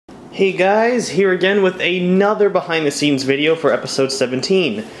Hey guys, here again with another behind the scenes video for episode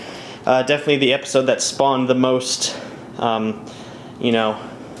 17. Definitely the episode that spawned the most, you know,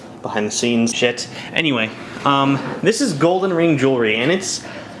 behind the scenes shit. Anyway, this is golden ring jewelry, and it's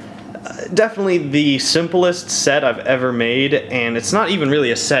definitely the simplest set I've ever made, and it's not even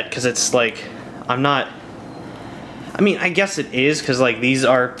really a set because it's like, I mean, I guess it is because like these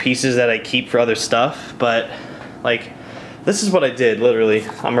are pieces that I keep for other stuff, but like, this is what I did, literally.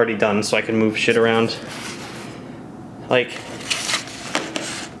 I'm already done, so I can move shit around. Like,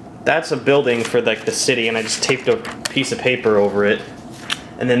 that's a building for like the city, and I just taped a piece of paper over it.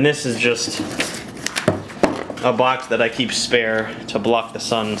 And then this is just a box that I keep spare to block the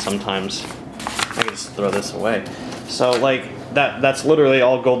sun sometimes. I can just throw this away. So like, that's literally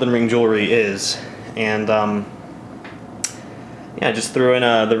all golden ring jewelry is. And yeah, I just threw in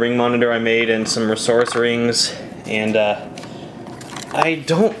the ring monitor I made and some resource rings. And I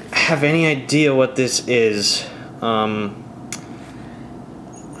don't have any idea what this is. It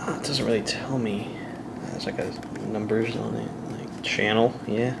doesn't really tell me. There's like a numbers on it, like channel,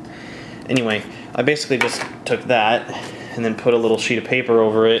 yeah. Anyway, I basically just took that and then put a little sheet of paper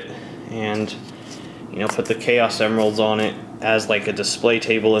over it and, you know, put the Chaos Emeralds on it as like a display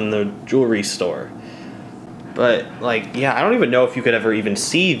table in the jewelry store. But like, yeah, I don't even know if you could ever even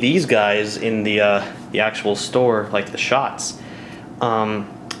see these guys in the actual store, like the shots.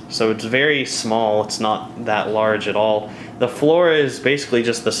 So it's very small. It's not that large at all. The floor is basically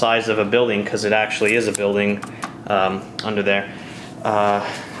just the size of a building because it actually is a building under there.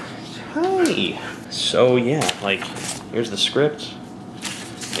 Hi. So yeah, like here's the script,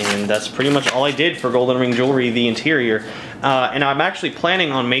 and that's pretty much all I did for golden ring jewelry, the interior. And I'm actually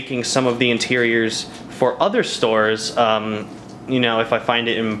planning on making some of the interiors for other stores, you know, if I find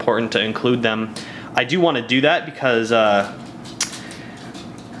it important to include them. I do want to do that because,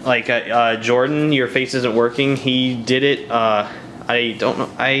 like, Jordan, Your Face Isn't Working, he did it, I don't know,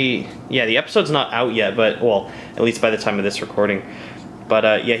 yeah, the episode's not out yet, but, well, at least by the time of this recording.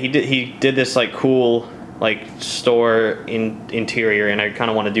 But, yeah, he did this, like, cool, like, store interior, and I kind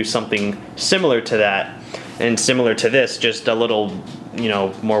of want to do something similar to that. And similar to this, just a little, you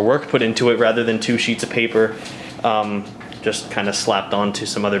know, more work put into it rather than 2 sheets of paper just kind of slapped onto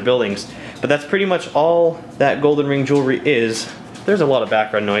some other buildings. But that's pretty much all that golden ring jewelry is. There's a lot of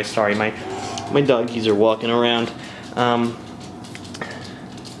background noise. Sorry, my doggies are walking around. And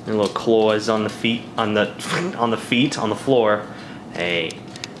little claws on the feet, on the floor. Hey,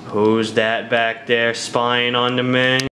 who's that back there spying on the men?